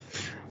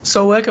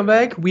So welcome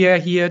back. We are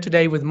here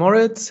today with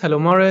Moritz. Hello,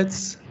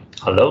 Moritz.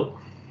 Hello.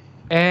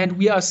 And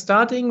we are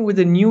starting with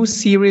a new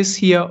series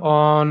here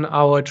on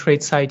our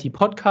Trade Society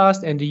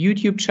podcast and the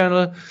YouTube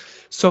channel.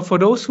 So for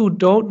those who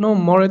don't know,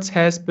 Moritz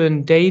has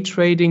been day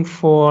trading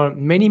for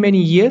many,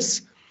 many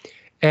years.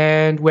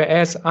 And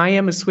whereas I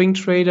am a swing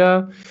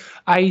trader,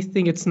 I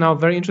think it's now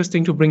very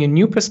interesting to bring a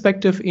new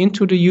perspective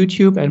into the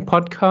YouTube and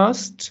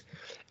podcast.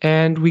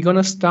 And we're going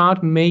to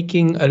start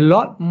making a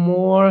lot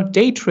more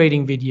day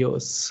trading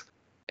videos.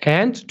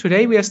 And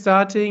today we are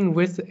starting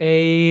with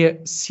a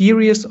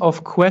series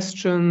of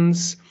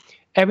questions,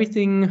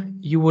 everything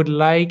you would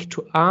like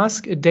to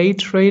ask a day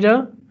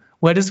trader.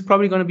 Well, this is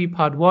probably going to be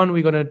part 1.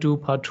 We're going to do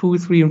part 2,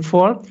 3, and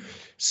 4.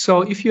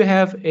 So if you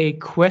have a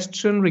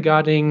question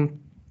regarding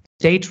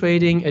day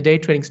trading, a day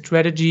trading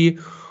strategy,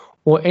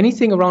 or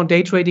anything around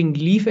day trading,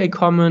 leave a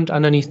comment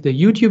underneath the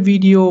YouTube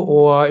video,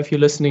 or if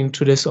you're listening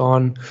to this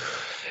on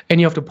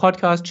any of the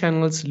podcast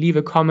channels, leave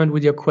a comment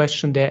with your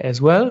question there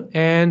as well.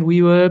 And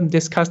we will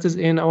discuss this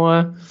in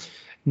our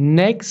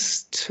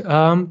next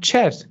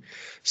chat.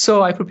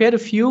 So I prepared a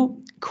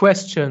few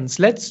questions.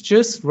 Let's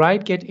just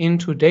get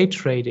into day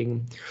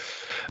trading.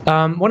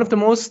 One of the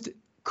most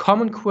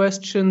common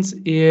questions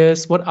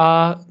is, what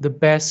are the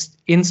best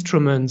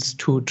instruments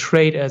to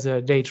trade as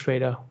a day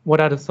trader? What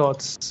are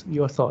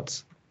your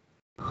thoughts?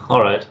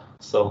 All right.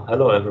 So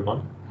hello,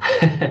 everyone.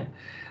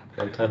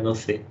 Long time no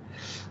see.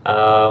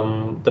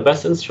 The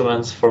best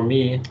instruments for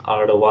me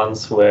are the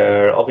ones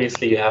where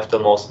obviously you have the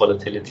most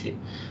volatility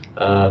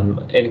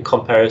in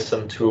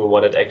comparison to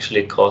what it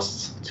actually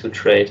costs to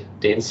trade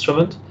the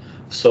instrument.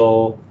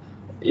 So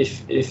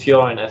if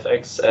you're in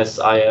FX, as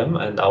I am,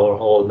 and our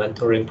whole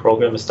mentoring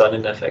program is done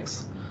in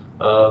FX,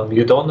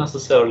 you don't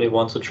necessarily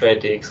want to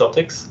trade the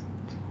exotics,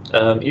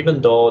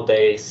 even though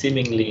they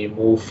seemingly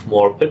move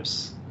more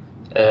pips.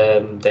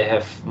 They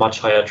have much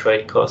higher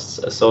trade costs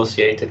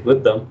associated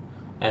with them.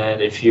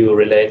 And if you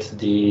relate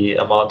the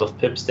amount of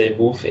pips they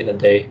move in a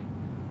day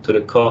to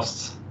the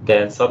costs,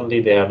 then suddenly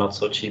they are not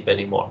so cheap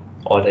anymore,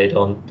 or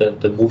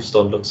the moves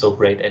don't look so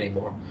great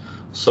anymore.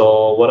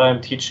 So what I'm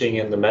teaching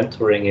in the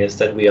mentoring is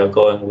that we are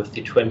going with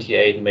the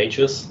 28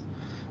 majors,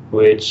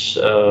 which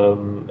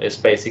is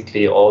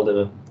basically all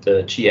the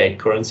G8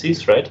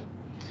 currencies, right?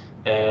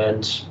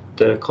 And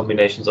the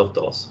combinations of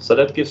those. So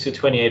that gives you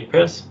 28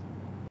 pairs.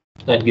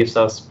 That gives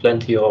us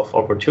plenty of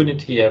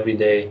opportunity every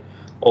day.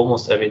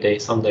 Almost every day.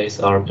 Some days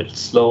are a bit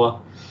slower,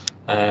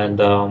 and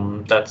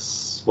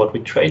that's what we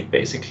trade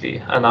basically.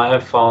 And I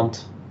have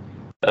found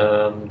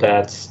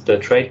that the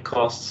trade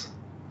costs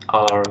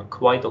are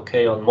quite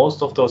okay on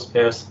most of those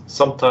pairs.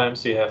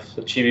 Sometimes you have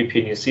the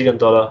GBP New Zealand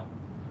dollar,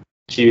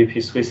 GBP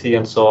Swissy,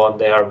 and so on.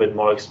 They are a bit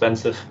more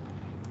expensive,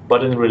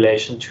 but in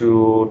relation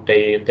to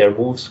their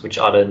moves, which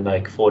are then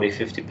like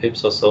 40-50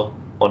 pips or so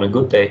on a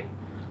good day,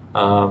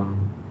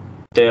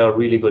 they are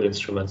really good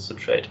instruments to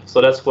trade.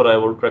 So that's what I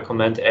would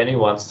recommend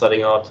anyone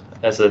starting out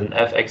as an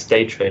FX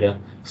day trader.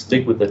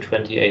 Stick with the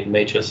 28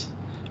 majors.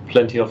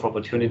 Plenty of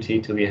opportunity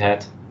to be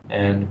had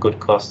and good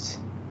costs.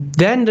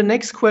 Then the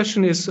next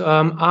question is,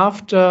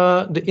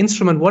 after the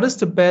instrument, what is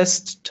the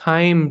best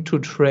time to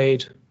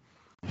trade?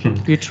 Do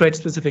you trade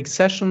specific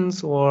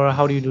sessions, or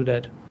how do you do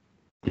that?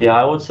 Yeah,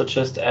 I would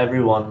suggest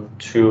everyone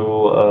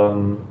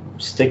to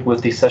stick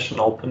with the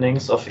session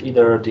openings of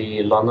either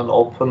the London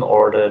Open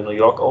or the New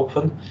York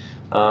Open.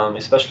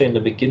 Especially in the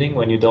beginning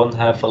when you don't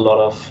have a lot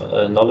of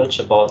knowledge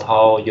about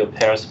how your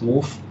pairs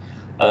move.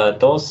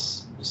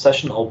 Those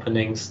session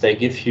openings, they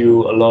give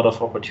you a lot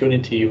of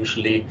opportunity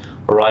usually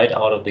right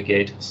out of the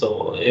gate.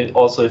 So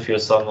also if you're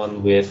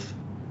someone with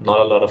not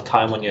a lot of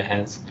time on your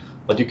hands,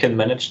 but you can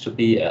manage to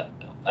be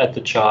at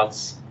the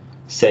charts,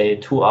 say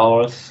 2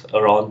 hours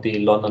around the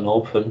London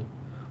Open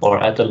or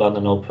at the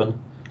London Open,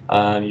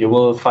 you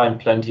will find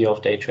plenty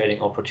of day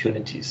trading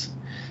opportunities.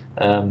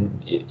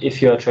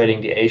 If you are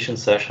trading the Asian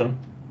session,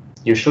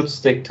 you should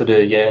stick to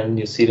the yen,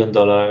 New Zealand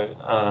dollar,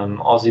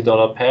 Aussie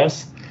dollar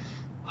pairs.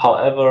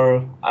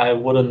 However, I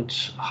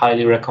wouldn't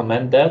highly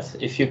recommend that.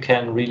 If you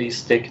can really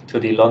stick to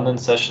the London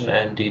session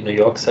and the New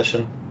York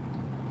session,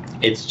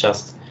 it's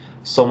just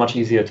so much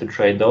easier to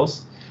trade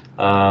those.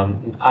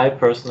 I'm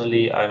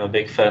a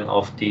big fan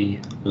of the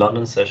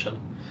London session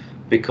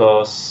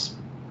because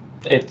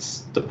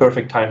it's the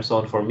perfect time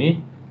zone for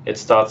me. It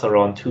starts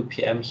around 2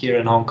 p.m. here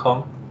in Hong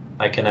Kong.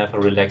 I can have a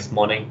relaxed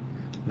morning,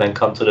 then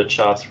come to the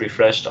charts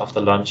refreshed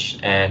after lunch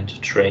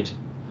and trade.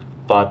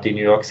 But the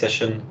New York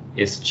session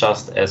is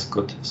just as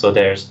good. So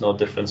there's no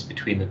difference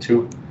between the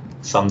two.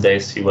 Some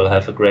days you will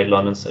have a great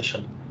London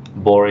session,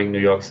 boring New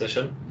York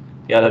session.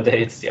 The other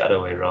day it's the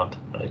other way around,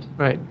 right?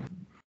 Right.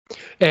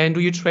 And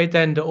do you trade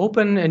then the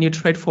open and you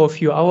trade for a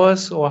few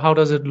hours, or how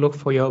does it look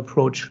for your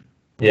approach?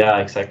 Yeah,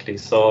 exactly.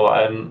 So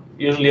I'm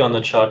usually on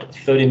the chart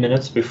 30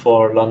 minutes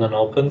before London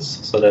opens.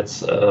 So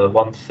that's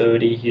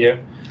 1:30 here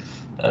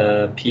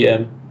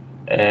p.m.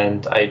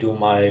 And I do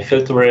my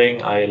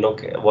filtering. I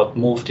look at what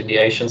moved in the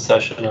Asian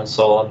session and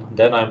so on.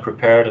 Then I'm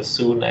prepared as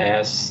soon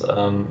as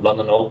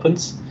London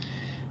opens.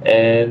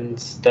 And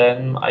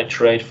then I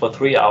trade for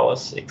 3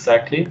 hours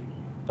exactly.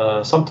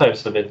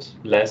 Sometimes a bit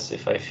less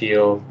if I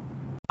feel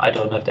I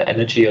don't have the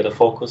energy or the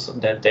focus on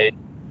that day.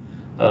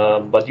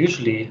 But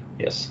usually,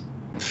 yes.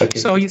 Okay.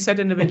 So you said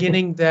in the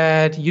beginning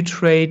that you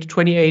trade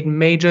 28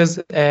 majors,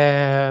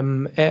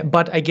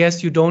 but I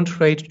guess you don't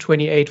trade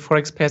 28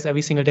 Forex pairs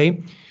every single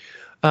day.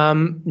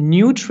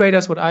 New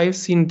traders, what I've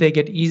seen, they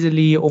get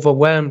easily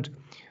overwhelmed.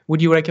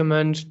 Would you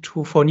recommend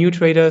for new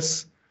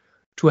traders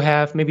to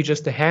have maybe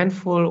just a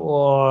handful,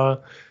 or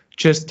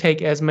just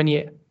take as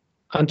many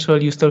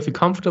until you still feel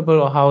comfortable,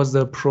 or how is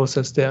the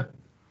process there?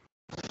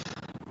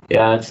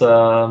 Yeah, it's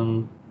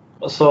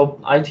so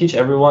I teach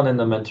everyone in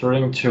the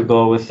mentoring to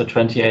go with the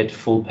 28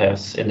 full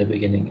pairs in the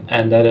beginning,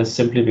 and that is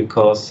simply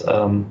because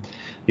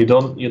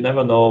you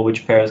never know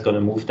which pair is going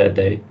to move that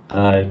day.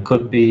 It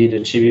could be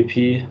the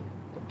GBP,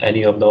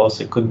 any of those.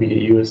 It could be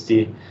the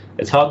USD.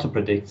 It's hard to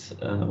predict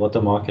what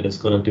the market is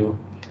going to do,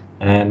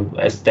 and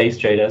as day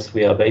traders,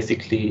 we are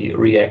basically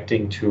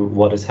reacting to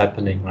what is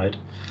happening, right?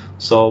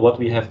 So what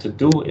we have to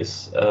do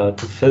is to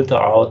filter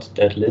out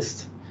that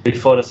list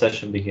before the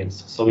session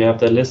begins. So we have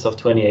the list of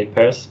 28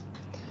 pairs.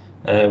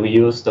 We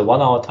use the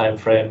 1 hour time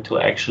frame to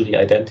actually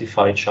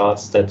identify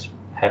charts that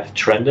have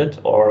trended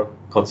or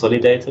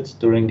consolidated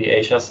during the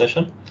Asia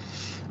session.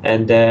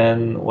 And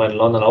then when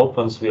London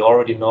opens, we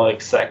already know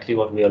exactly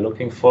what we are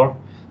looking for.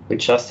 We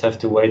just have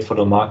to wait for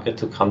the market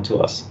to come to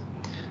us.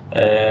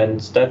 And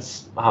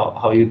that's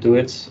how you do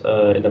it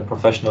in a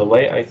professional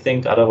way, I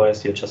think.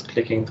 Otherwise, you're just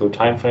clicking through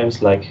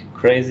timeframes like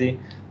crazy.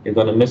 You're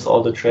going to miss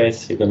all the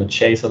trades. You're going to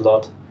chase a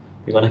lot.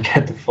 You're going to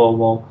get the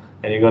FOMO,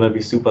 and you're going to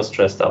be super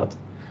stressed out,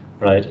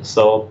 right?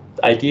 So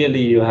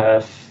ideally, you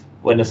have,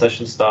 when the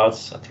session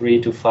starts,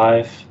 3 to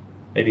 5,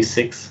 maybe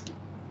 6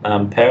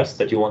 pairs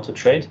that you want to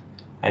trade,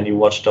 and you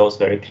watch those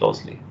very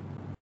closely.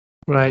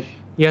 Right.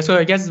 Yeah, so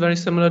I guess it's very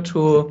similar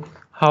to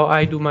how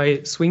I do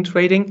my swing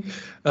trading.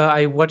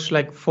 I watch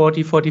like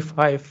 40,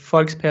 45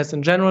 Forex pairs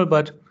in general,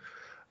 but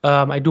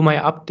I do my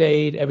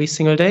update every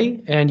single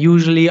day. And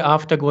usually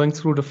after going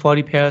through the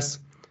 40 pairs,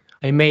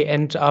 I may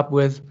end up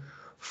with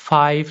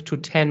 5 to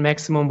 10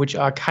 maximum, which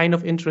are kind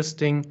of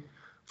interesting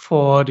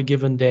for the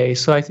given day.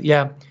 So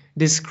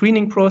this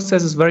screening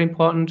process is very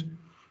important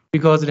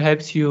because it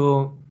helps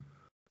you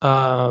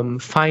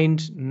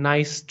find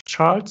nice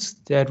charts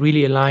that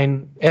really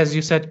align, as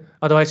you said.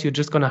 Otherwise, you're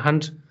just going to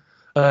hunt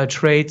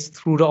trades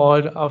through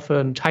all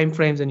often time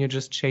frames, and you're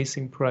just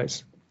chasing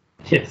price.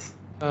 Yes.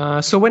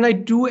 So when I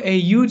do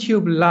a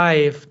YouTube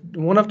live,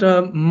 one of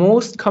the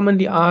most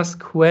commonly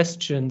asked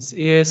questions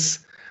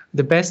is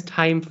the best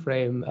time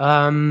frame.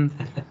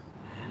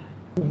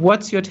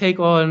 What's your take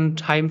on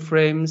time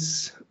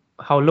frames?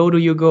 How low do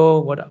you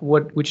go?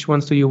 Which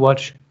ones do you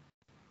watch?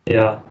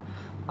 Yeah.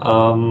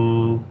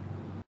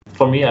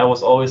 For me, I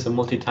was always a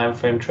multi-time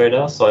frame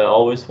trader, so I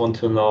always want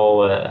to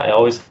know. I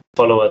always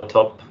follow a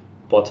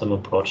top-bottom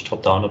approach,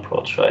 top-down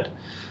approach, right?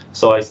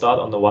 So I start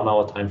on the 1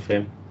 hour time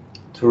frame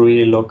to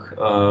really look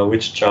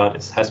which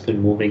chart has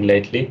been moving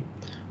lately,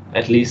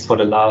 at least for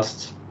the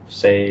last,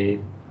 say,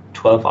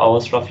 12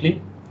 hours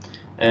roughly.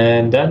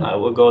 And then I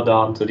will go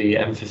down to the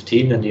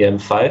M15 and the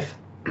M5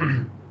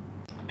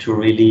 to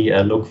really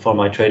look for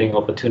my trading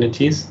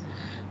opportunities.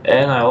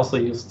 And I also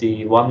use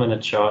the 1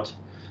 minute chart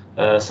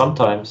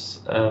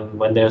sometimes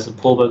when there's a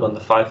pullback on the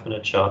 5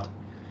 minute chart.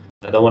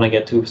 I don't want to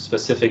get too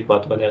specific,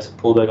 but when there's a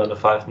pullback on the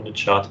 5 minute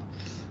chart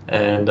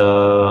and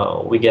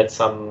we get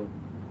some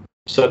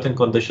certain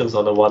conditions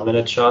on the 1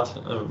 minute chart,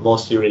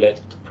 mostly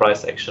related to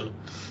price action,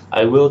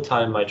 I will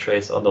time my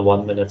trades on the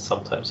 1 minute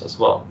sometimes as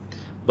well.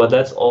 But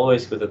that's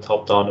always with a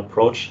top-down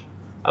approach.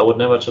 I would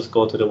never just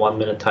go to the 1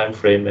 minute time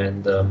frame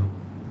and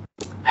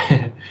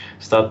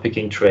start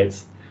picking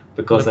trades,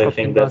 because I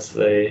think that's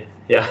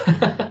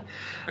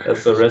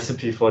that's a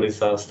recipe for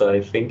disaster,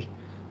 I think.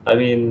 I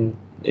mean,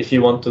 if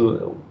you want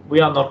to,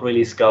 we are not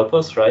really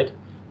scalpers, right?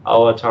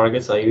 Our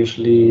targets are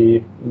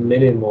usually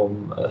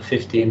minimum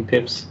 15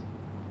 pips,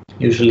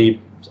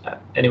 usually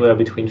anywhere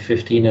between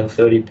 15 and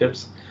 30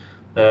 pips.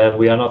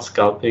 We are not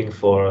scalping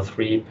for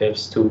 3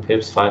 pips, 2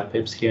 pips, 5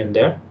 pips here and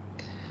there.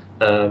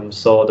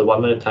 So the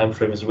 1 minute time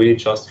frame is really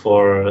just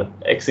for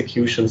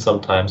execution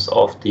sometimes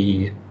of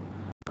the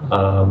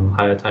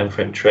higher time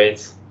frame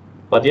trades.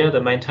 But yeah,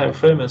 the main time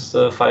frame is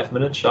 5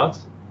 minute chart,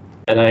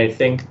 and I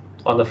think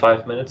on the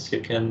 5 minutes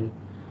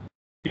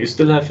you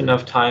still have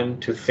enough time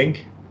to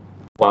think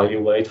while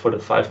you wait for the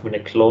 5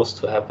 minute close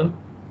to happen.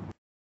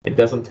 It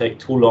doesn't take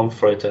too long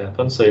for it to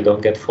happen, so you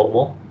don't get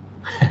FOMO.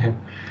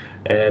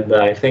 And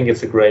I think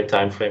it's a great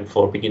time frame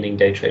for beginning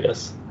day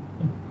traders.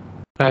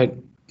 Right,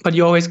 but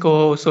you always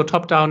go, so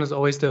top down is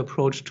always the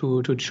approach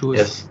to choose.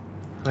 Yes,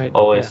 right.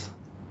 Always.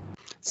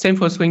 Yeah. Same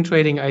for swing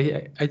trading.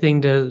 I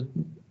think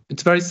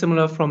it's very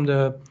similar from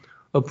the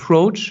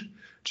approach,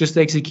 just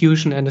the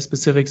execution and the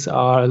specifics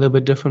are a little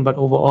bit different, but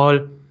overall,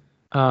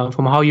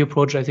 from how you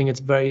approach, I think it's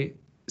very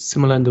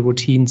similar in the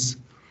routines.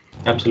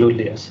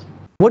 Absolutely, yes.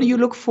 What do you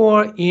look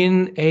for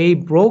in a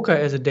broker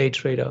as a day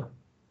trader?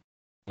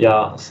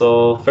 Yeah,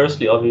 so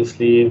firstly,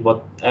 obviously,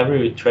 what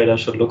every trader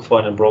should look for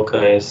in a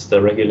broker is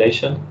the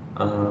regulation.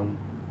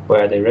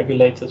 Where are they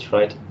regulated,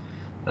 right?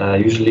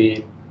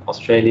 Usually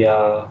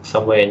Australia,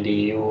 somewhere in the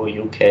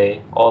EU,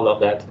 UK, all of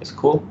that is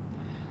cool.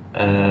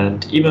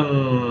 And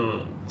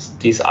even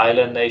these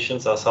island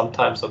nations are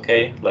sometimes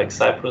okay, like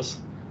Cyprus,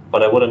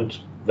 but I wouldn't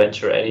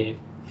venture any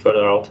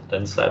further out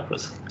than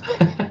Cyprus.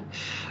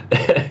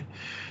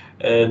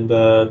 And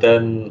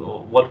then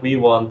what we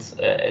want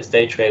as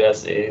day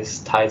traders is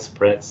tight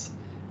spreads,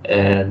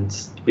 and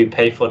we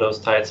pay for those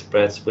tight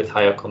spreads with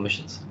higher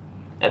commissions.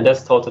 And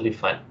that's totally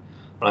fine,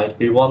 right?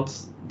 We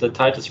want the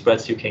tightest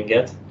spreads you can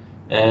get.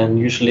 And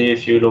usually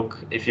if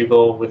you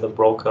go with a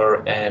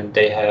broker and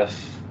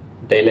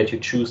they let you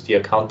choose the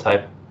account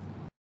type,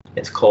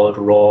 it's called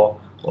RAW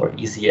or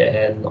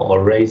ECN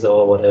or Razor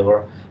or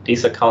whatever.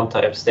 These account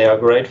types, they are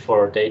great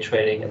for day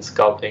trading and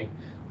scalping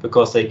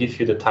because they give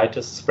you the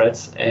tightest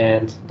spreads,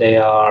 and they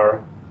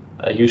are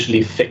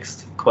usually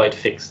quite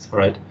fixed,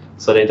 right?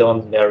 So they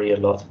don't vary a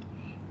lot,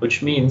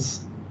 which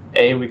means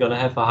we're gonna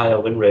have a higher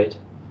win rate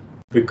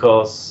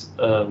because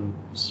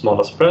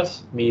smaller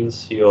spreads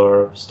means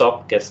your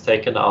stop gets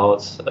taken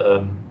out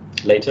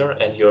later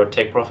and your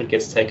take profit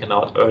gets taken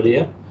out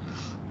earlier,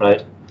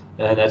 right?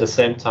 And at the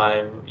same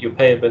time, you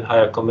pay a bit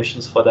higher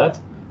commissions for that,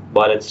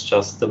 but it's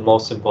just the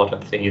most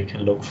important thing you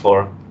can look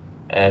for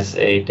as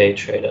a day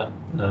trader,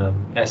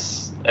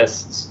 as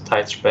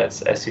tight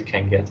spreads as you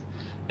can get.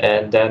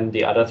 And then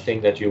the other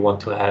thing that you want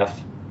to have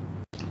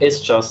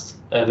is just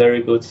a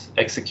very good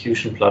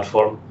execution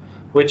platform,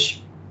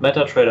 which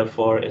MetaTrader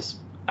 4 is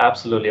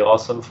absolutely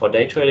awesome for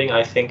day trading.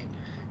 I think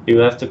you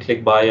have to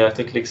click buy, you have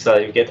to click sell,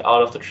 you get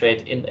out of the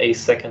trade in a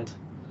second,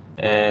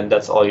 and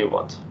that's all you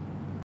want.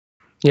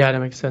 Yeah, that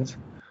makes sense.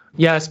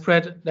 Yeah,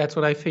 spread, that's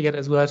what I figured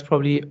as well. It's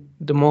probably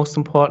the most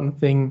important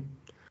thing.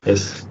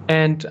 Yes.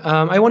 And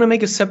I want to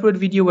make a separate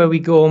video where we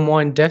go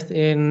more in depth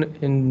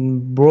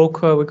in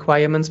broker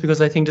requirements,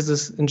 because I think this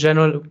is in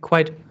general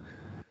quite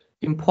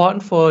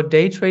important for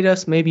day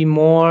traders, maybe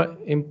more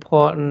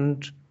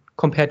important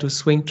compared to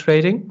swing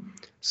trading.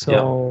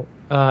 So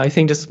I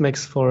think this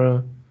makes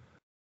for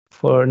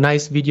a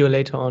nice video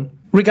later on.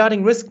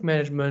 Regarding risk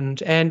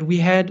management, and we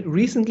had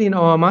recently in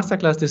our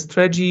masterclass this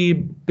strategy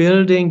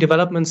building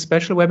development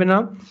special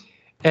webinar,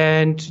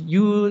 and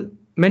you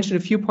mentioned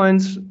a few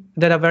points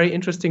that are very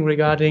interesting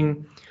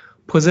regarding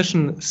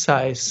position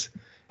size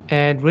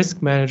and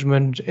risk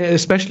management,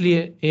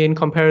 especially in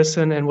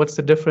comparison, and what's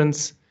the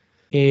difference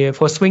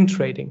for swing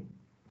trading.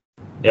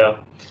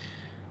 Yeah.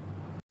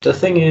 The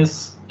thing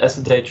is, as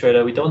a day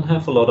trader, we don't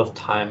have a lot of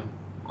time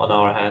on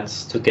our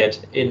hands to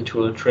get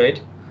into a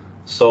trade.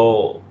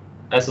 So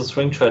as a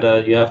swing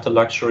trader, you have the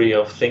luxury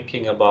of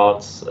thinking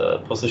about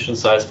position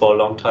size for a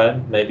long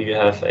time. Maybe you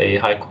have a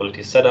high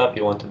quality setup,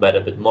 you want to bet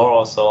a bit more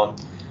or so on.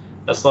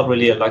 That's not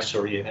really a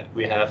luxury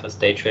we have as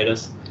day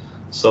traders.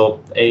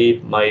 So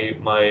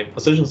my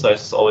position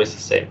size is always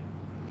the same.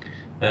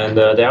 And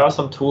there are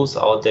some tools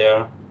out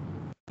there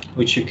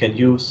which you can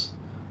use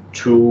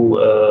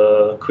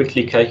to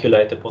quickly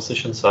calculate the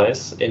position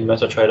size. In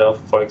MetaTrader,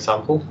 for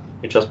example,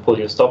 you just pull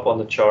your stop on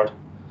the chart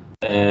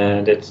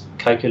and it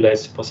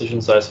calculates the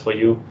position size for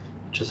you.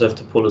 You just have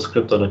to pull a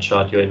script on the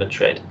chart, you're in a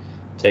trade.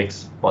 It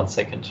takes 1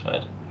 second,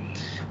 right?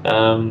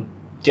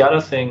 The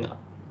other thing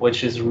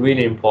which is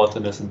really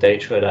important as a day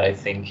trader, I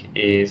think,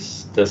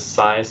 is the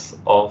size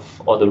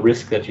of or the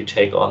risk that you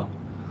take on.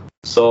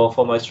 So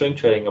for my swing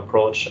trading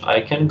approach,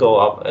 I can go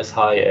up as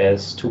high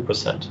as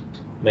 2%.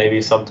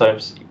 Maybe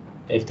sometimes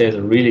if there's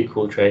a really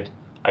cool trade,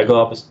 I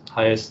go up as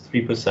high as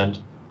 3%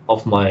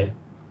 of my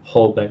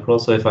whole bankroll.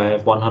 So if I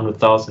have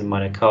 100,000 in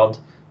my account,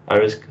 I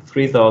risk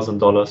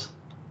 $3,000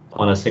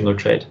 on a single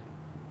trade.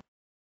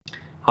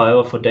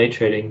 However, for day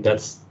trading,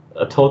 that's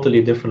a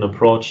totally different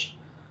approach.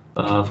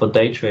 For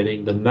day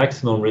trading, the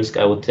maximum risk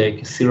I would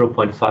take is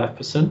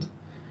 0.5%,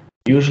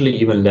 usually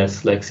even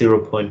less, like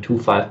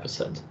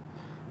 0.25%.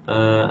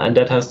 And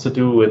that has to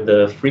do with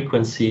the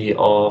frequency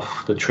of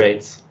the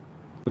trades,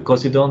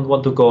 because you don't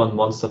want to go on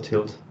monster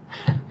tilt.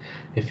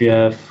 If you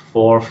have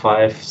 4,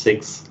 5,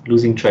 6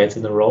 losing trades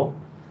in a row,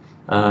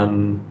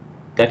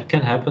 that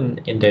can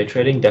happen in day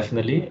trading,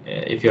 definitely.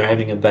 If you're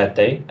having a bad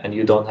day and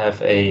you don't have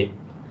a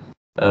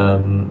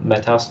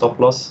meta stop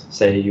loss,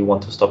 say you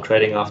want to stop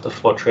trading after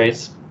 4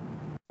 trades,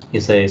 you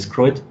say,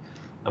 screw it,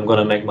 I'm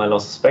gonna make my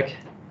losses back.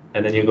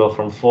 And then you go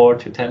from 4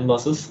 to 10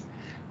 losses.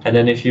 And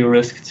then if you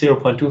risk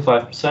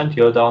 0.25%,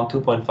 you're down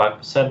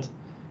 2.5%,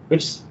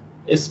 which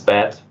is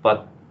bad,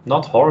 but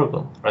not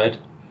horrible, right?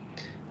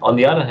 On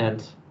the other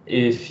hand,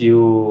 if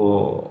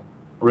you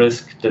would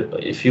risk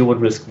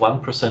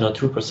 1% or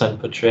 2%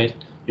 per trade,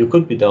 you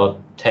could be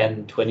down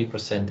 10,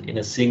 20% in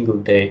a single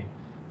day.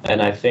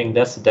 And I think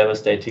that's a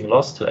devastating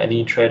loss to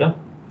any trader,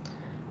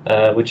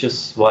 which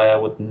is why I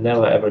would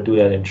never ever do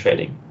that in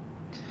trading.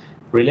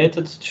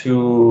 Related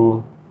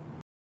to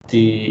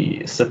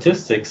the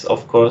statistics,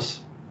 of course,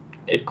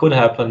 it could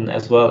happen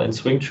as well in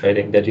swing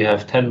trading that you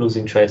have 10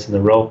 losing trades in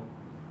a row,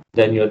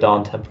 then you're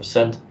down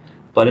 10%,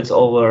 but it's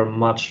over a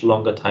much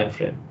longer time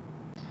frame.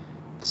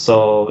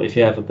 So if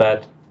you have a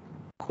bad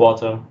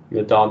quarter,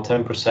 you're down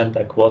 10%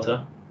 that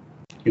quarter,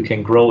 you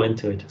can grow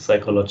into it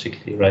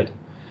psychologically, right?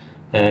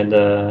 And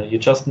you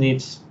just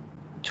need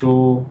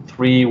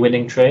 2-3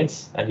 winning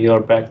trades, and you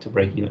are back to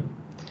break even.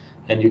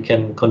 And you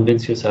can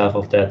convince yourself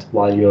of that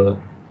while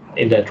you're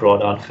in that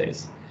drawdown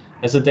phase.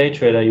 As a day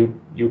trader,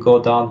 you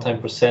go down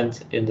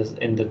 10%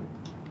 in the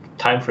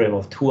time frame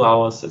of 2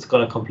 hours. It's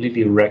going to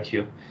completely wreck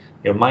you,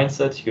 your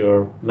mindset,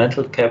 your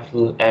mental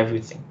capital,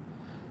 everything.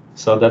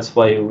 So that's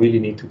why you really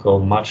need to go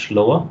much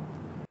lower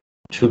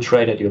to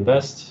trade at your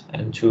best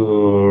and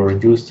to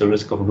reduce the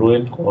risk of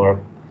ruin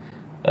or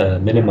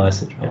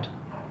minimize it, right?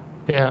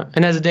 Yeah,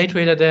 and as a day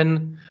trader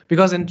then,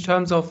 because in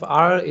terms of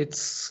R,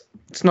 it's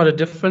not a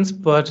difference,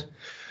 but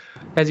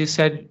as you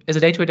said, as a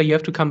day trader, you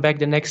have to come back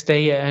the next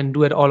day and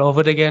do it all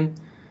over again.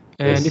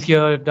 And Yes. if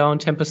you're down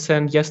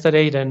 10%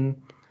 yesterday, then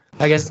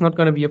I guess it's not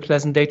going to be a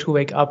pleasant day to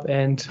wake up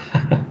and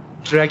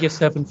drag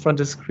yourself in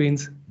front of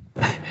screens.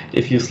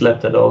 If you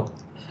slept at all.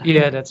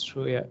 Yeah, that's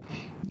true. Yeah.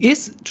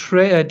 Is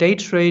day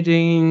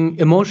trading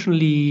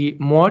emotionally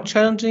more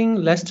challenging,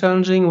 less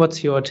challenging?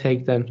 What's your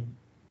take then?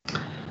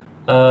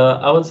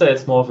 I would say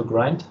it's more of a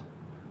grind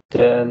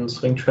than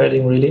swing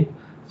trading, really.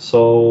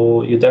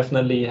 So you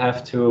definitely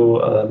have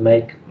to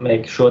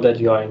make sure that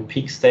you are in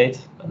peak state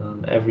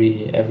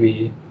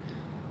every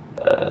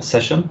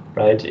session,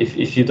 right?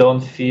 If you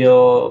don't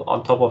feel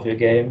on top of your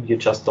game, you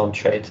just don't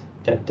trade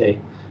that day.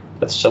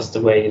 That's just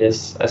the way it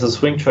is. As a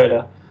swing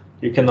trader,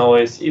 you can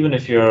always, even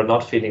if you're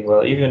not feeling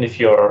well, even if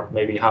you're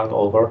maybe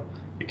hungover,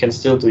 you can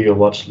still do your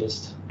watch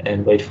list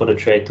and wait for the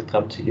trade to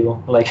come to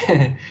you. Like,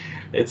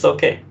 it's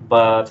okay.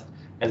 But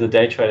as a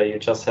day trader, you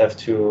just have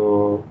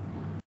to,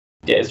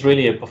 it's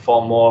really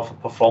more of a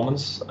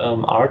performance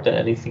art than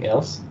anything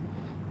else,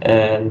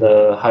 and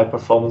high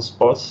performance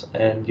sports,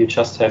 and you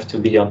just have to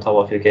be on top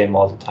of your game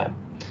all the time.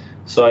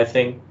 So I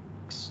think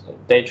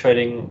day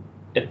trading,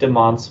 it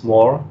demands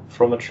more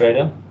from a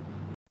trader.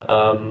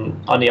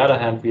 On the other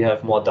hand, we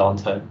have more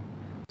downtime.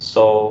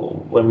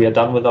 So when we are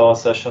done with our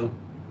session,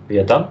 we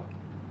are done,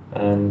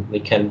 and we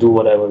can do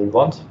whatever we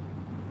want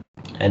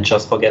and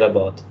just forget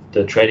about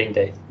the trading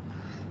day.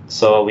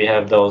 So we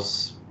have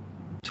those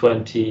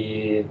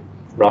 20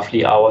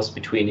 roughly hours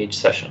between each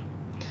session.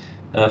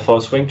 For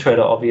a swing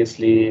trader,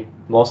 obviously,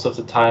 most of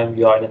the time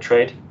you are in a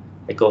trade.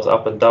 It goes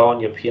up and down,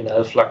 your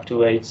P&L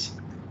fluctuates,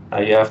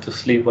 you have to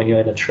sleep when you're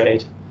in a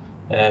trade.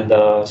 And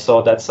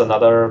so that's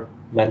another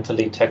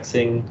mentally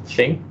taxing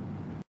thing.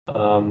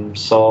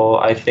 So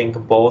I think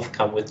both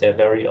come with their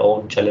very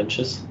own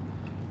challenges.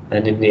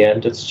 And in the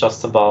end, it's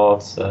just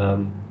about,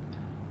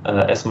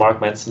 as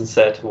Mark Manson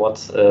said, what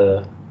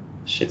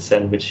shit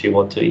sandwich you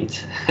want to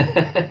eat.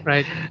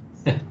 Right.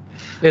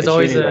 There's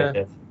always really like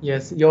that.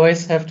 Yes, you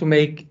always have to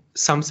make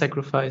some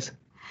sacrifice.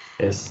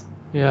 Yes.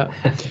 Yeah.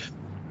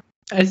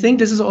 I think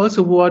this is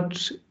also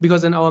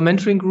because in our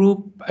mentoring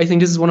group, I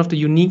think this is one of the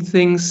unique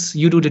things.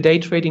 You do the day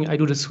trading, I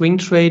do the swing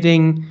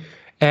trading,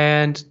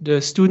 and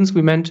the students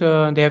we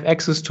mentor, they have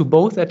access to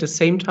both at the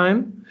same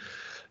time.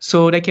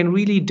 So they can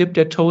really dip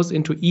their toes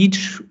into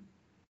each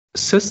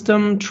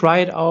system, try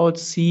it out,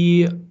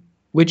 see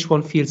which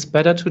one feels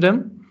better to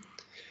them,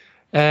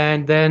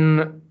 and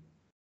then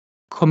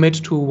commit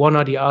to one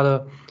or the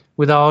other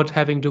without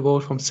having to go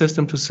from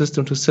system to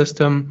system to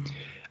system.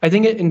 I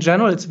think in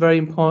general, it's very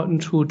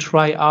important to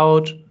try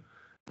out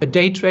a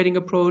day trading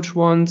approach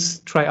once,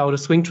 try out a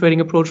swing trading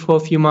approach for a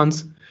few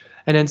months,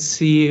 and then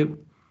see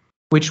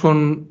which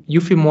one you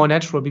feel more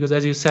natural. Because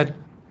as you said,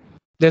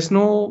 there's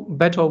no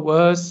better or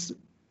worse.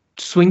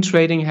 Swing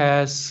trading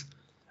has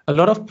a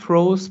lot of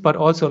pros, but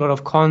also a lot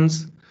of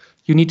cons.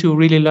 You need to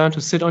really learn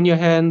to sit on your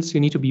hands. You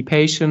need to be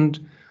patient,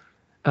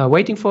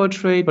 waiting for a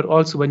trade, but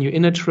also when you're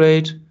in a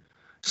trade.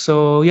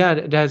 So yeah,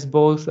 there's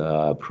both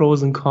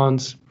pros and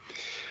cons.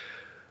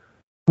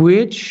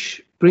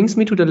 Which brings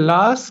me to the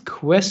last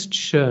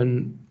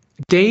question.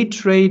 Day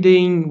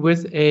trading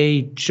with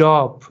a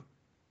job.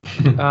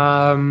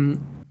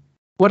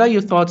 What are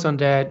your thoughts on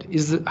that?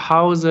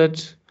 How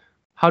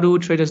do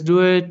traders do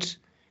it?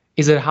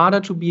 Is it harder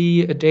to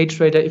be a day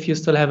trader if you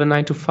still have a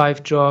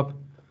 9-to-5 job?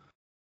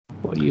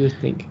 What do you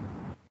think?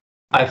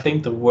 I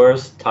think the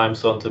worst time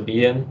zone to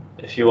be in,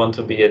 if you want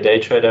to be a day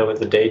trader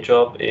with a day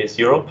job, is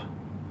Europe.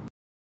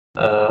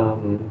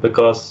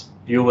 Because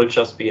you will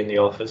just be in the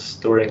office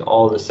during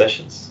all the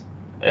sessions.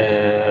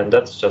 And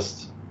that's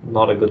just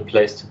not a good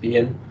place to be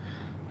in.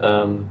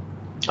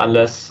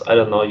 Unless, I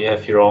don't know, you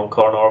have your own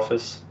corner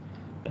office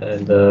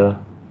and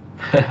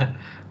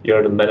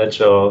you're the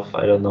manager of,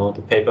 I don't know,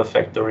 the paper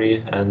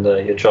factory, and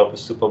your job is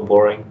super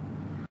boring.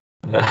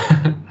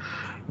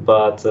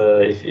 But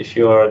if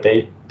you're a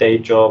day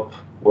job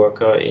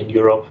worker in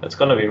Europe, it's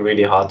going to be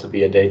really hard to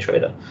be a day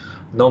trader,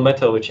 no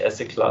matter which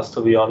asset class,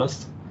 to be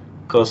honest,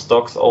 because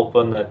stocks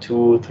open at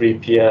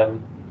 2-3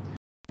 p.m.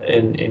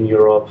 in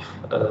Europe.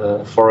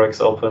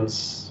 Forex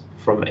opens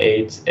from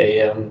 8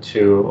 a.m.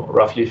 to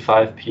roughly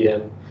 5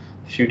 p.m.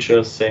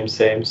 Futures, same.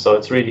 So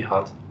it's really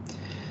hard.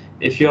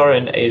 If you are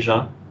in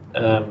Asia,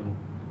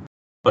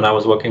 when I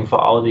was working for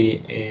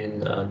Audi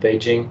in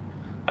Beijing,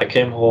 I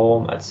came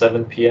home at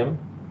 7 p.m.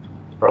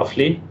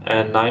 roughly,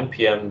 and 9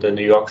 p.m. the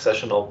New York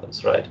session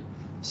opens, right?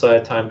 So I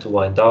had time to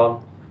wind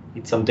down,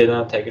 eat some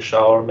dinner, take a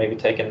shower, maybe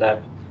take a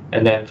nap,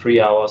 and then 3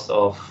 hours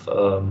of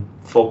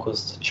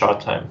focused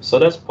chart time. So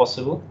that's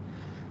possible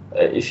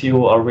if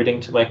you are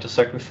willing to make the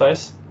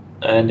sacrifice,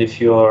 and if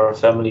your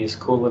family is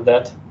cool with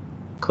that.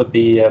 Could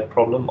be a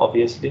problem,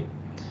 obviously.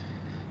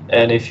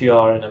 And if you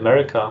are in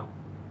America,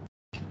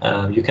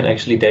 you can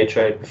actually day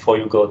trade before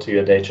you go to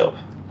your day job.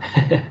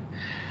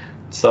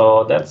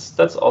 So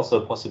that's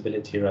also a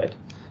possibility, right?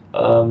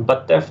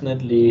 But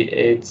definitely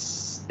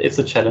it's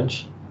a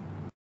challenge.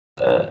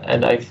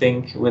 And I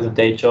think with a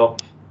day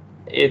job,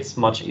 it's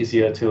much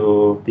easier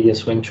to be a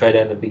swing trader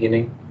in the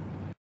beginning,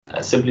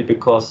 simply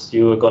because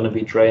you're going to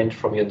be drained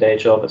from your day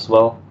job as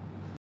well.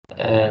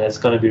 And it's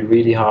going to be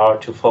really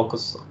hard to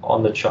focus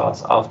on the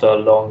charts after a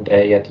long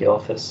day at the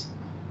office,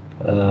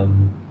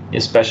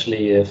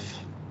 especially if,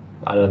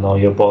 I don't know,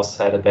 your boss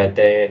had a bad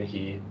day and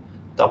he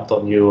dumped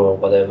on you or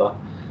whatever.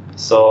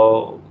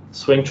 So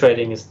swing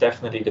trading is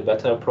definitely the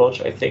better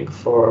approach, I think,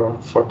 for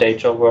day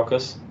job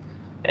workers.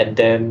 And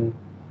then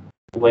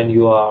when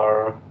you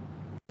are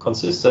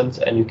consistent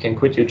and you can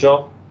quit your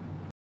job,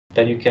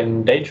 then you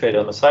can day trade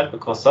on the side,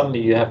 because suddenly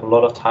you have a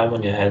lot of time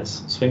on your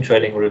hands. Swing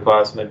trading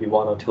requires maybe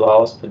 1 or 2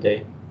 hours per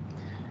day.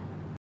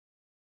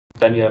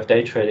 Then you have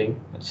day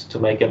trading to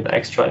make an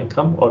extra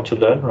income or to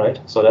learn, right?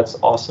 So that's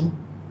awesome.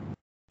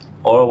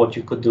 Or what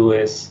you could do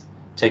is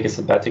take a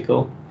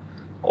sabbatical,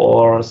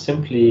 or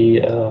simply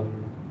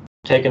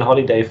take a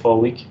holiday for a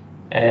week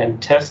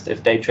and test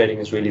if day trading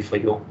is really for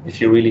you,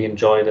 if you really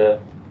enjoy the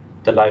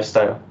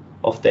lifestyle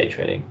of day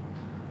trading.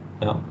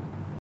 Yeah.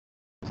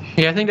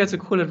 Yeah, I think that's a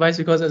cool advice,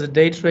 because as a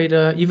day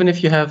trader, even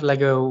if you have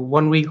like a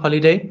 1 week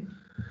holiday,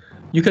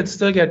 you could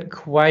still get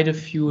quite a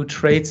few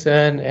trades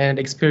in and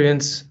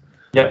experience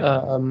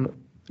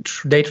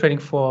day trading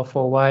for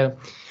a while.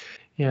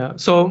 Yeah.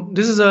 So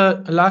this is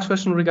a last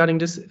question regarding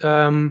this.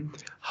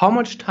 How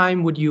much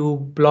time would you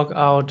block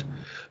out?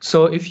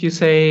 So if you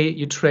say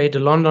you trade the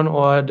London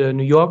or the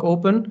New York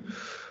Open,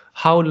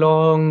 how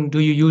long do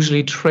you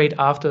usually trade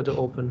after the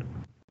Open?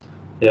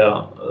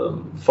 Yeah,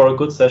 for a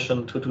good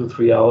session, 2 to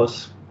 3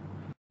 hours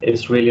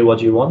is really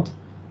what you want.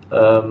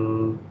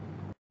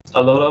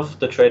 A lot of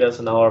the traders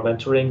in our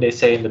mentoring, they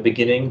say in the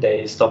beginning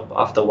they stop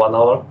after 1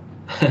 hour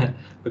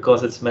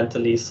because it's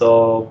mentally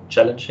so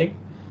challenging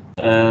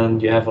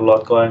and you have a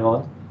lot going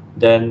on.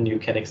 Then you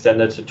can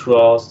extend it to 2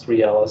 hours,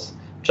 3 hours.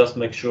 Just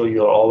make sure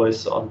you're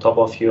always on top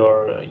of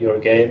your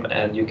game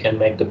and you can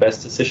make the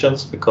best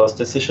decisions, because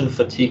decision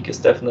fatigue is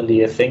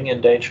definitely a thing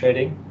in day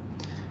trading,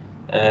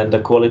 and the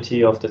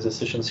quality of the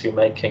decisions you're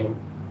making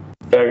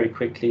very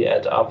quickly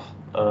add up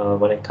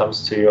when it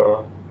comes to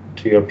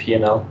your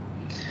P&L.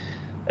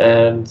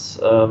 And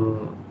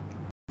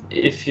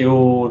if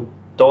you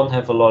don't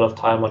have a lot of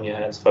time on your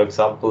hands, for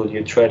example,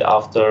 you trade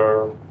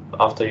after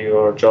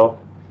your job,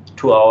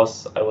 2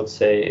 hours, I would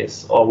say,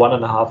 or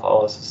 1.5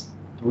 hours is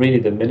really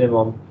the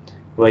minimum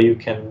where you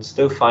can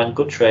still find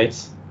good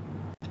trades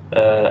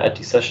at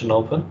the session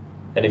open.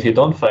 And if you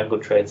don't find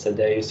good trades that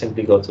day, you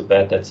simply go to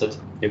bed. That's it.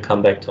 You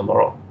come back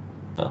tomorrow.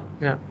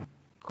 Yeah,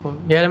 cool.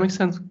 Yeah, that makes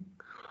sense.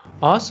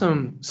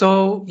 Awesome.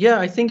 So yeah,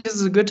 I think this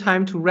is a good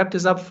time to wrap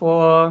this up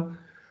for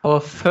our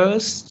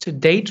first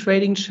day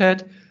trading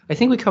chat. I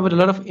think we covered a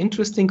lot of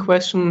interesting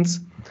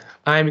questions.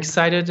 I'm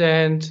excited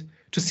and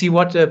to see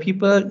what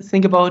people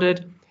think about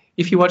it.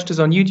 If you watch this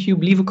on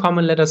YouTube, leave a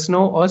comment, let us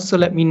know. Also,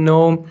 let me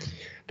know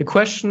the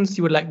questions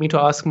you would like me to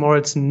ask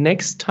Moritz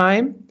next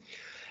time.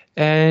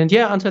 And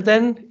yeah, until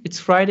then, it's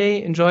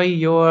Friday. Enjoy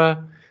your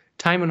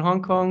time in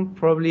Hong Kong.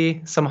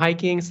 Probably some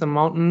hiking, some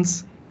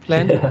mountains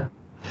planned. Yeah,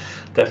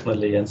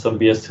 definitely. And some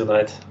beers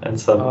tonight. And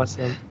some.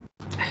 Awesome.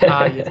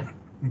 Yeah.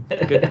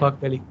 Good pork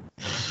belly.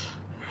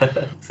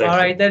 Exactly. All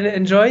right, then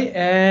enjoy.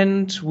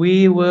 And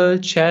we will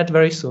chat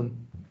very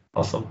soon.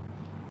 Awesome.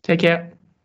 Take care.